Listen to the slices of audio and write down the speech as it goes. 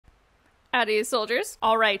Addy soldiers.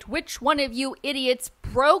 All right, which one of you idiots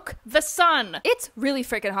broke the sun? It's really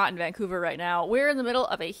freaking hot in Vancouver right now. We're in the middle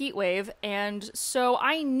of a heat wave, and so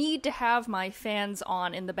I need to have my fans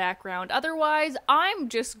on in the background. Otherwise, I'm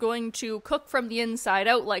just going to cook from the inside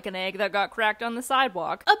out like an egg that got cracked on the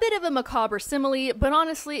sidewalk. A bit of a macabre simile, but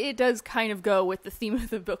honestly, it does kind of go with the theme of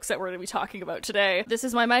the books that we're going to be talking about today. This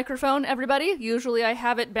is my microphone, everybody. Usually I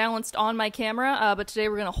have it balanced on my camera, but today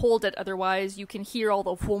we're going to hold it, otherwise you can hear all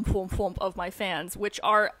the whoomp whoomp whoomp of my fans, which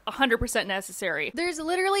are 100% necessary. There's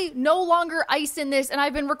literally no longer ice in this, and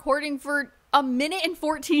I've been recording for a minute and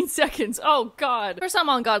 14 seconds. Oh god. For some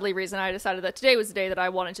ungodly reason, I decided that today was the day that I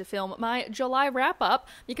wanted to film my July wrap-up,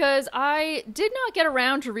 because I did not get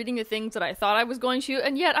around to reading the things that I thought I was going to,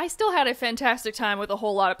 and yet I still had a fantastic time with a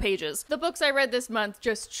whole lot of pages. The books I read this month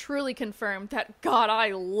just truly confirmed that, god,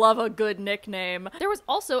 I love a good nickname. There was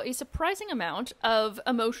also a surprising amount of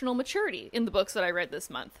emotional maturity in the books that I read this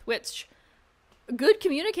month, which, good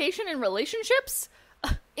communication in relationships?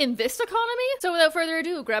 In this economy? So without further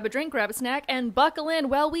ado, grab a drink, grab a snack, and buckle in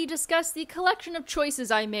while we discuss the collection of choices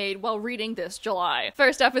I made while reading this July.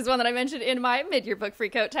 First up is one that I mentioned in my mid-year book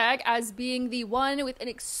freakout tag as being the one with an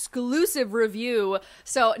exclusive review.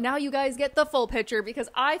 So now you guys get the full picture, because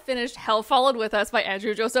I finished Hell Followed With Us by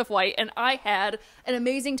Andrew Joseph White, and I had an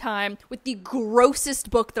amazing time with the grossest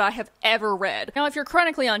book that I have ever read. Now, if you're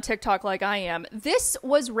chronically on TikTok like I am, this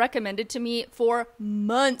was recommended to me for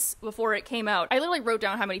months before it came out. I literally wrote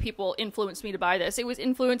down how many people influenced me to buy this. It was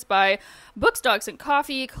influenced by Books, Dogs, and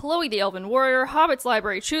Coffee, Chloe the Elven Warrior, Hobbit's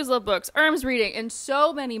Library, Choose Love Books, Arms Reading, and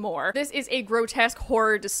so many more. This is a grotesque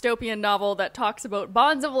horror dystopian novel that talks about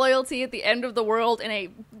bonds of loyalty at the end of the world and a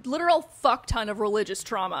literal fuck ton of religious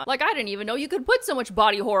trauma. Like, I didn't even know you could put so much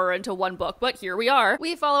body horror into one book, but here we are.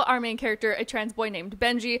 We follow our main character, a trans boy named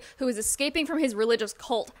Benji, who is escaping from his religious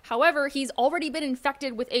cult. However, he's already been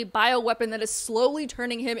infected with a bioweapon that is slowly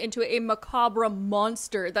turning him into a macabre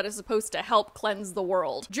monster that is supposed to help cleanse the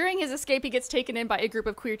world. During his escape, he gets taken in by a group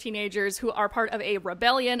of queer teenagers who are part of a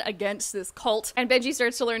rebellion against this cult, and Benji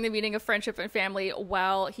starts to learn the meaning of friendship and family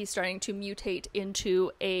while he's starting to mutate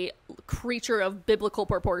into a creature of biblical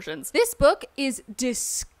proportions. This book is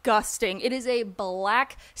disgusting. It is a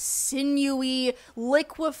black, sinewy,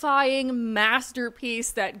 liquefying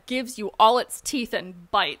masterpiece that gives you all its teeth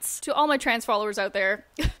and bites. To all my trans followers out there,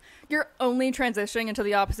 you're only transitioning into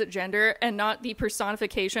the opposite gender and not the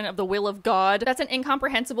personification of the will of God. That's an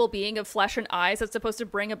incomprehensible being of flesh and eyes that's supposed to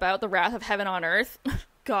bring about the wrath of heaven on earth.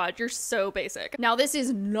 God, you're so basic. Now, this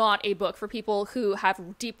is not a book for people who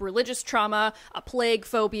have deep religious trauma, a plague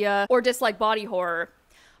phobia, or dislike body horror.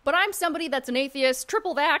 But I'm somebody that's an atheist,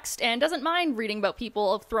 triple vaxxed, and doesn't mind reading about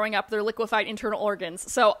people throwing up their liquefied internal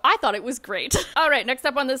organs, so I thought it was great. Alright, next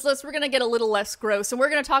up on this list, we're gonna get a little less gross, and we're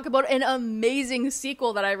gonna talk about an amazing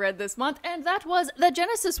sequel that I read this month, and that was The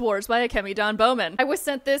Genesis Wars by Akemi Dawn Bowman. I was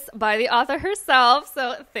sent this by the author herself,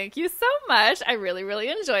 so thank you so much. I really, really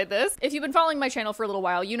enjoyed this. If you've been following my channel for a little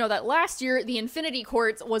while, you know that last year, The Infinity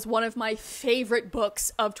Courts was one of my favorite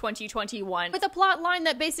books of 2021, with a plot line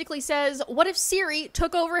that basically says, what if Siri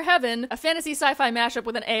took over Heaven, a fantasy sci-fi mashup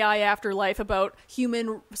with an AI afterlife about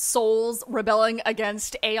human souls rebelling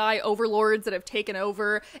against AI overlords that have taken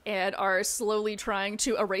over and are slowly trying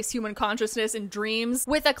to erase human consciousness in dreams,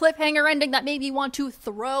 with a cliffhanger ending that made me want to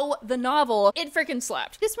throw the novel. It freaking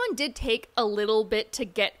slapped. This one did take a little bit to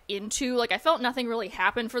get into. Like, I felt nothing really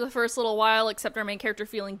happened for the first little while except our main character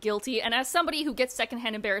feeling guilty, and as somebody who gets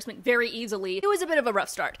secondhand embarrassment very easily, it was a bit of a rough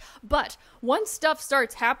start. But once stuff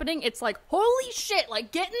starts happening, it's like, holy shit,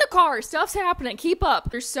 like, get in the car, stuff's happening, keep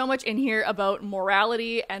up. There's so much in here about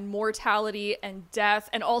morality and mortality and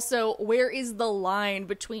death, and also where is the line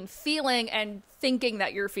between feeling and thinking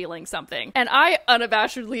that you're feeling something. And I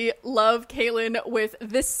unabashedly love Kaylin with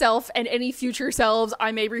this self and any future selves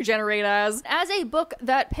I may regenerate as a book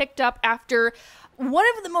that picked up after one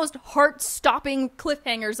of the most heart-stopping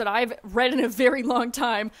cliffhangers that I've read in a very long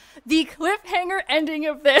time. The cliffhanger ending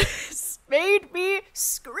of this made me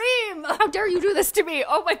scream. How dare you do this to me?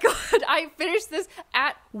 Oh my god. I finished this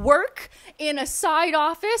at work in a side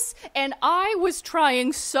office, and I was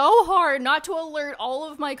trying so hard not to alert all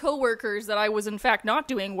of my coworkers that I was in fact not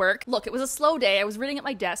doing work. Look, it was a slow day. I was reading at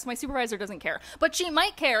my desk. My supervisor doesn't care, but she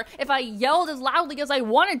might care if I yelled as loudly as I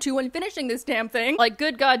wanted to when finishing this damn thing. Like,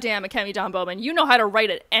 good goddamn, Akemi Dawn Bowman, you know how to write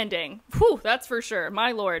an ending. Whew, that's for sure.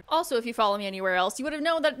 My lord. Also, if you follow me anywhere else, you would have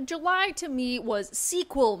known that July to me was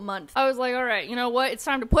sequel month. I was like, all right, you know what? It's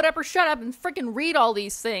time to put up or shut up and freaking read all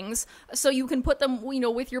these things so you can put them, you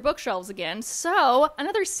know, with your bookshelves again. So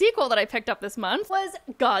another sequel that I picked up this month was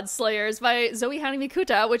Godslayers by Zoe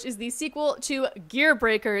Hanamikuta, which is the sequel to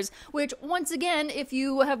Gearbreakers, which once again, if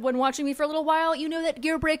you have been watching me for a little while, you know that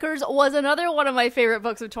Gearbreakers was another one of my favorite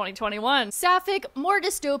books of 2021. Sapphic, more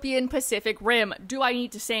dystopian Pacific Rim. Do I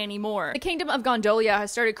need to say any more? The Kingdom of Gondolia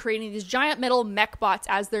has started creating these giant metal mech bots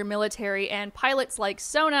as their military, and pilots like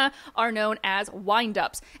Sona are known as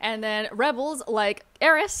wind-ups, and then rebels like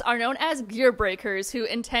Eris are known as Gearbreakers, who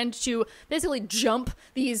intend to basically jump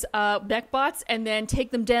these mech bots and then take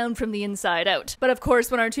them down from the inside out. But of course,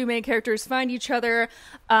 when our two main characters find each other,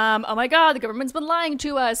 oh my god, the government's been lying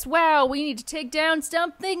to us. Wow, we need to take down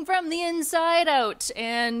something from the inside out.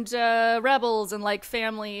 And rebels and like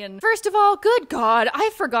family. And first of all, good god, I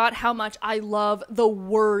forgot how much I love the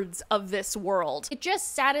words of this world. It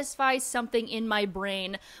just satisfies something in my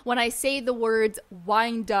brain when I say the words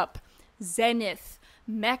wind up, zenith,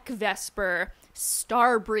 Mech Vesper,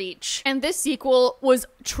 Star Breach. And this sequel was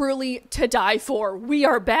truly to die for. We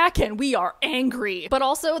are back and we are angry. But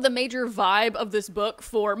also the major vibe of this book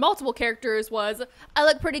for multiple characters was, I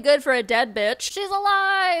look pretty good for a dead bitch. She's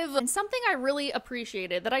alive! And something I really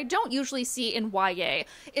appreciated that I don't usually see in YA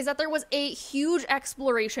is that there was a huge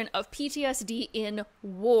exploration of PTSD in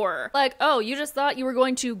war. Like, oh, you just thought you were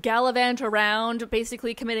going to gallivant around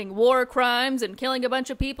basically committing war crimes and killing a bunch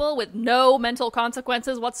of people with no mental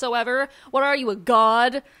consequences whatsoever? What are you, a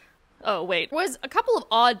god? Oh, wait. There was a couple of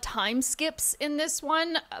odd time skips in this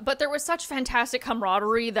one, but there was such fantastic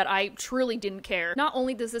camaraderie that I truly didn't care. Not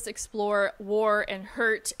only does this explore war and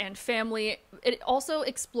hurt and family, it also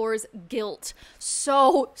explores guilt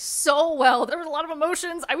so well. There was a lot of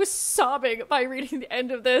emotions. I was sobbing by reading the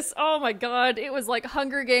end of this. Oh my god. It was like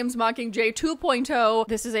Hunger Games Mockingjay 2.0.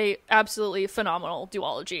 This is a absolutely phenomenal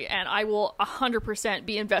duology, and I will 100%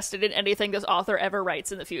 be invested in anything this author ever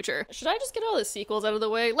writes in the future. Should I just get all the sequels out of the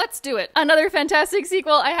way? Let's do it. Another fantastic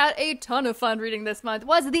sequel I had a ton of fun reading this month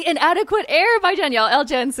was The Inadequate Heir by Danielle L.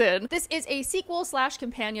 Jensen. This is a sequel /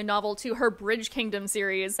 companion novel to her Bridge Kingdom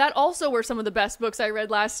series. That also were some of the best books I read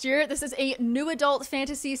last year. This is a new adult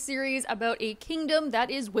fantasy series about a kingdom that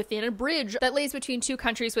is within a bridge that lays between two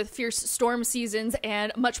countries with fierce storm seasons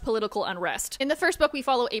and much political unrest. In the first book, we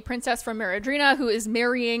follow a princess from Meridrina who is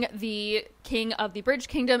marrying the king of the Bridge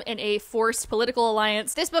Kingdom in a forced political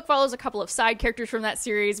alliance. This book follows a couple of side characters from that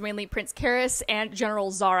series, mainly Prince Karis and General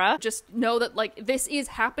Zara. Just know that, like, this is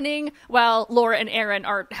happening while Laura and Aaron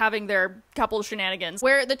are having their couple shenanigans,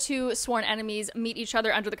 where the two sworn enemies meet each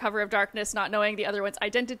other under the cover of darkness, not knowing the other one's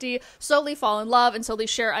identity, slowly fall in love, and slowly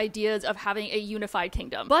share ideas of having a unified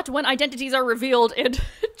kingdom. But when identities are revealed in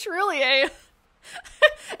truly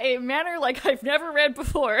a manner like I've never read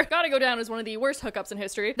before, gotta go down as one of the worst hookups in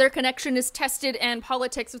history. Their connection is tested, and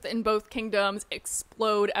politics within both kingdoms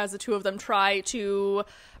explode as the two of them try to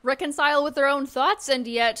reconcile with their own thoughts and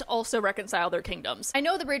yet also reconcile their kingdoms. I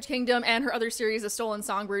know the Bridge Kingdom and her other series, the Stolen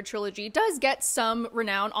Songbird trilogy, does get some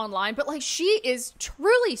renown online, but like, she is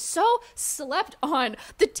truly so slept on.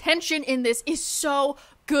 The tension in this is so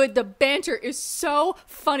good. The banter is so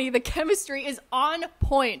funny. The chemistry is on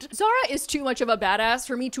point. Zara is too much of a badass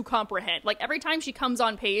for me to comprehend. Like, every time she comes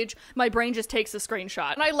on page, my brain just takes a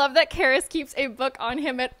screenshot. And I love that Karis keeps a book on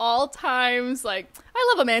him at all times. Like,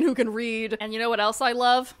 I love a man who can read. And you know what else I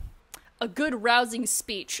love? A good rousing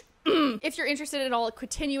speech. If you're interested at all in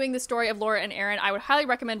continuing the story of Laura and Aaron, I would highly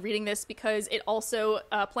recommend reading this because it also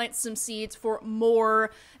plants some seeds for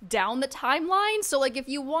more down the timeline. So like, if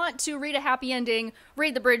you want to read a happy ending,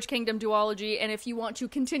 read the Bridge Kingdom duology, and if you want to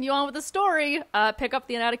continue on with the story, pick up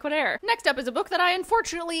The Inadequate Heir. Next up is a book that I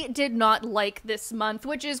unfortunately did not like this month,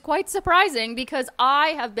 which is quite surprising because I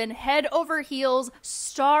have been head over heels,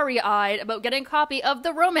 starry-eyed about getting a copy of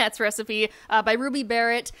The Romance Recipe by Ruby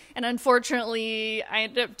Barrett, and unfortunately I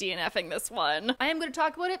ended up DNFing this one. I am going to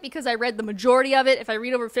talk about it because I read the majority of it. If I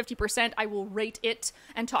read over 50%, I will rate it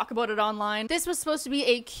and talk about it online. This was supposed to be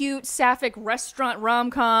a cute Sapphic restaurant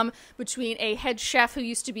rom-com between a head chef who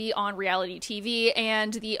used to be on reality TV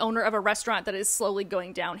and the owner of a restaurant that is slowly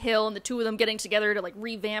going downhill, and the two of them getting together to like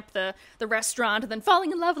revamp the restaurant and then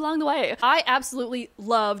falling in love along the way. I absolutely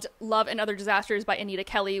loved Love and Other Disasters by Anita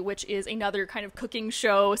Kelly, which is another kind of cooking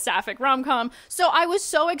show Sapphic rom-com. So I was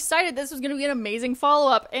so excited this was going to be an amazing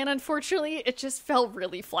follow-up, and unfortunately it just felt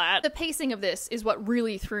really flat. The pacing of this is what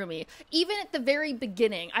really threw me. Even at the very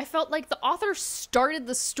beginning, I felt like the author started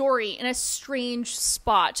the story in a strange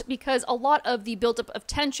spot because a lot of the buildup of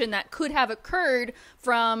tension that could have occurred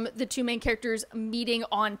from the two main characters meeting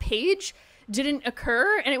on page didn't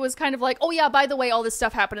occur, and it was kind of like, oh yeah, by the way, all this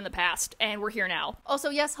stuff happened in the past, and we're here now. Also,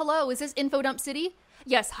 yes, hello, is this Info Dump City?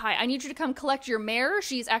 Yes, hi, I need you to come collect your mare.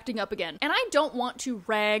 She's acting up again. And I don't want to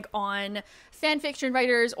rag on fanfiction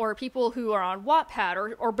writers or people who are on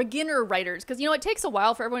Wattpad or beginner writers, because, you know, it takes a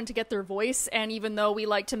while for everyone to get their voice, and even though we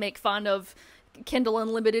like to make fun of Kindle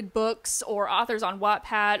Unlimited books or authors on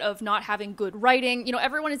Wattpad of not having good writing, you know,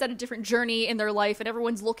 everyone is at a different journey in their life and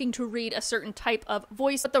everyone's looking to read a certain type of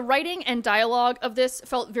voice. But the writing and dialogue of this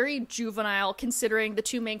felt very juvenile considering the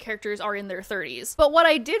two main characters are in their 30s. But what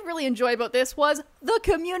I did really enjoy about this was the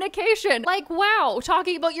communication. Like, wow,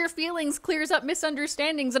 talking about your feelings clears up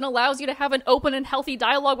misunderstandings and allows you to have an open and healthy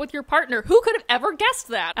dialogue with your partner. Who could have ever guessed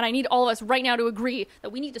that? And I need all of us right now to agree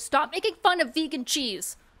that we need to stop making fun of vegan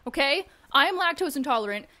cheese, okay? I am lactose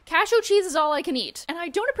intolerant. Cashew cheese is all I can eat. And I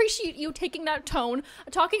don't appreciate you taking that tone,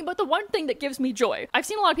 talking about the one thing that gives me joy. I've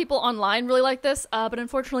seen a lot of people online really like this, but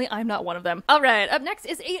unfortunately I'm not one of them. All right, up next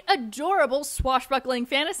is a adorable swashbuckling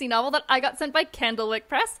fantasy novel that I got sent by Candlewick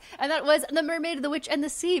Press, and that was The Mermaid, the Witch, and the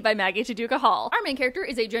Sea by Maggie Chaduka Hall. Our main character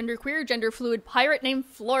is a genderqueer, gender-fluid pirate named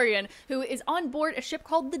Florian, who is on board a ship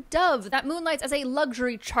called the Dove that moonlights as a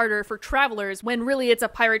luxury charter for travelers, when really it's a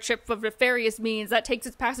pirate ship of nefarious means that takes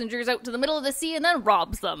its passengers out to the middle of the sea and then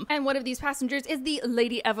robs them. And one of these passengers is the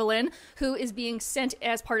Lady Evelyn, who is being sent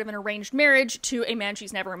as part of an arranged marriage to a man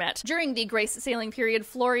she's never met. During the Grace sailing period,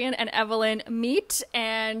 Florian and Evelyn meet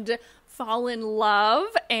and fall in love,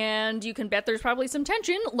 and you can bet there's probably some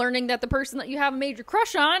tension learning that the person that you have a major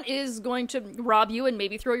crush on is going to rob you and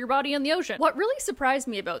maybe throw your body in the ocean. What really surprised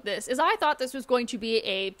me about this is I thought this was going to be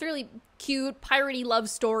a fairly cute, piratey love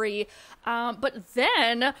story, but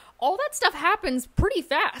then all that stuff happens pretty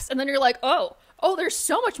fast, and then you're like, oh, there's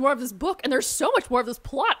so much more of this book, and there's so much more of this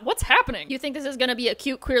plot. What's happening? You think this is going to be a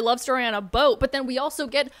cute queer love story on a boat, but then we also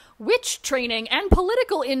get witch training and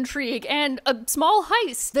political intrigue and a small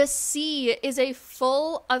heist. The sea is a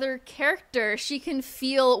full other character. She can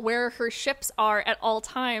feel where her ships are at all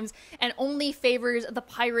times and only favors the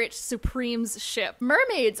pirate supreme's ship.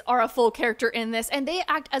 Mermaids are a full character in this, and they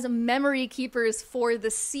act as memory keepers for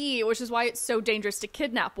the sea, which is why it's so dangerous to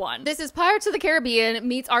kidnap one. This is Pirates of the Caribbean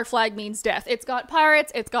meets Our Flag Means Death. It's got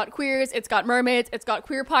pirates, it's got queers, it's got mermaids, it's got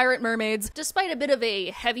queer pirate mermaids. Despite a bit of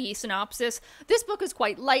a heavy synopsis, this book is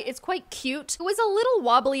quite light, it's quite cute. It was a little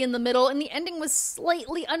wobbly in the middle, and the ending was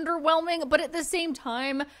slightly underwhelming, but at the same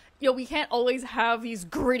time, you know, we can't always have these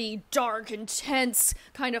gritty, dark, intense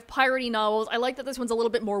kind of piratey novels. I like that this one's a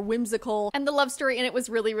little bit more whimsical, and the love story in it was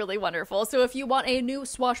really, really wonderful. So if you want a new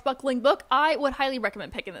swashbuckling book, I would highly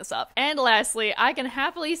recommend picking this up. And lastly, I can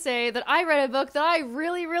happily say that I read a book that I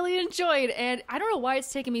really, really enjoyed, and I don't know why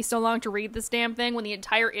it's taken me so long to read this damn thing when the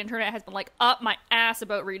entire internet has been like up my ass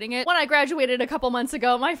about reading it. When I graduated a couple months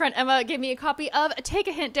ago, my friend Emma gave me a copy of Take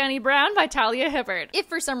a Hint, Danny Brown by Talia Hibbert. If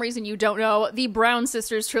for some reason you don't know, the Brown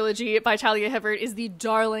Sisters trilogy by Talia Hibbert is the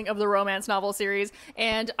darling of the romance novel series,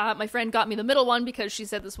 and my friend got me the middle one because she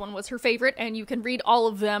said this one was her favorite, and you can read all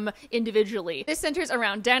of them individually. This centers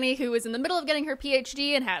around Danny, who is in the middle of getting her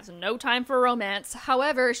PhD and has no time for romance.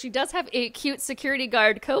 However, she does have a cute security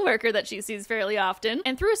guard co-worker that she sees fairly often,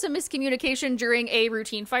 and through some miscommunication during a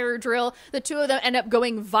routine fire drill, the two of them end up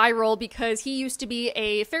going viral because he used to be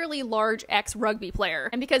a fairly large ex-rugby player.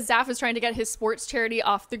 And because Zaf is trying to get his sports charity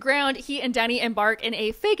off the ground, he and Danny embark in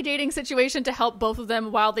a fake dating situation to help both of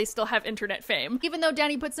them while they still have internet fame. Even though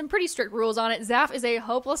Danny put some pretty strict rules on it, Zaf is a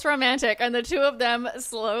hopeless romantic, and the two of them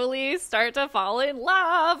slowly start to fall in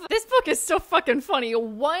love. This book is so fucking funny.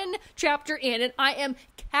 One chapter in, and I am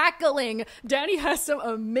cackling. Danny has some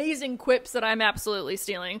amazing quips that I'm absolutely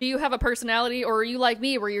stealing. Do you have a personality, or are you like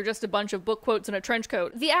me where you're just a bunch of book quotes in a trench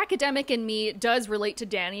coat? The academic in me does relate to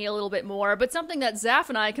Danny a little bit more, but something that Zaf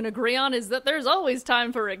and I can agree on is that there's always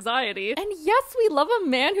time for anxiety. And yes, we love a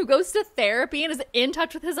man who goes to therapy and is in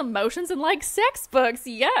touch with his emotions and likes sex books,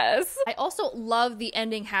 yes! I also love the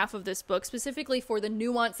ending half of this book, specifically for the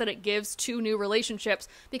nuance that it gives to new relationships,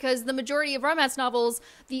 because the majority of romance novels,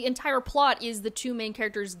 the entire plot is the two main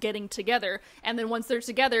characters getting together, and then once they're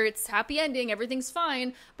together, it's happy ending, everything's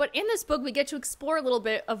fine. But in this book, we get to explore a little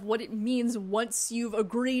bit of what it means once you've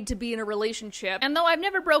agreed to be in a relationship. And though I've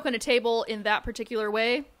never broken a table in that particular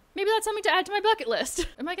way, maybe that's something to add to my bucket list.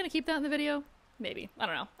 Am I gonna keep that in the video? Maybe. I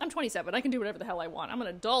don't know. I'm 27. I can do whatever the hell I want. I'm an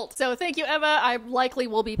adult. So thank you, Emma. I likely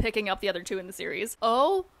will be picking up the other two in the series.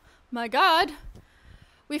 Oh my god.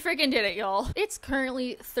 We freaking did it, y'all. It's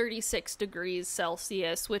currently 36 degrees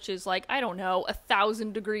Celsius, which is like, I don't know,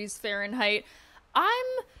 1,000 degrees Fahrenheit. I'm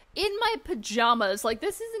in my pajamas. Like,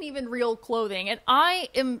 this isn't even real clothing, and I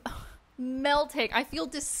am melting. I feel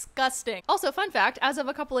disgusting. Also, fun fact, as of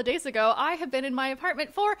a couple of days ago, I have been in my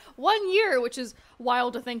apartment for 1 year, which is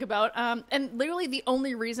wild to think about. And literally the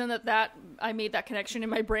only reason that I made that connection in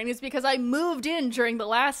my brain is because I moved in during the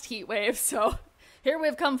last heat wave, so here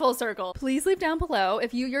we've come full circle. Please leave down below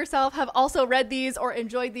if you yourself have also read these or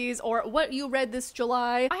enjoyed these or what you read this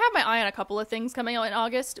July. I have my eye on a couple of things coming out in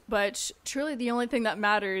August, but truly the only thing that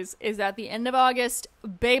matters is at the end of August,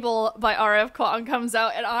 Babel by R.F. Kuang comes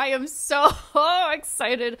out, and I am so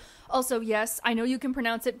excited. Also, yes, I know you can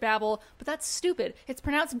pronounce it Babel, but that's stupid. It's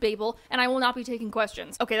pronounced Babel, and I will not be taking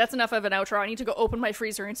questions. Okay, that's enough of an outro. I need to go open my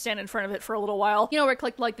freezer and stand in front of it for a little while. You know where to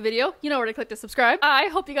click to like the video. You know where to click to subscribe. I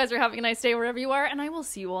hope you guys are having a nice day wherever you are, and I will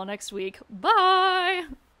see you all next week. Bye!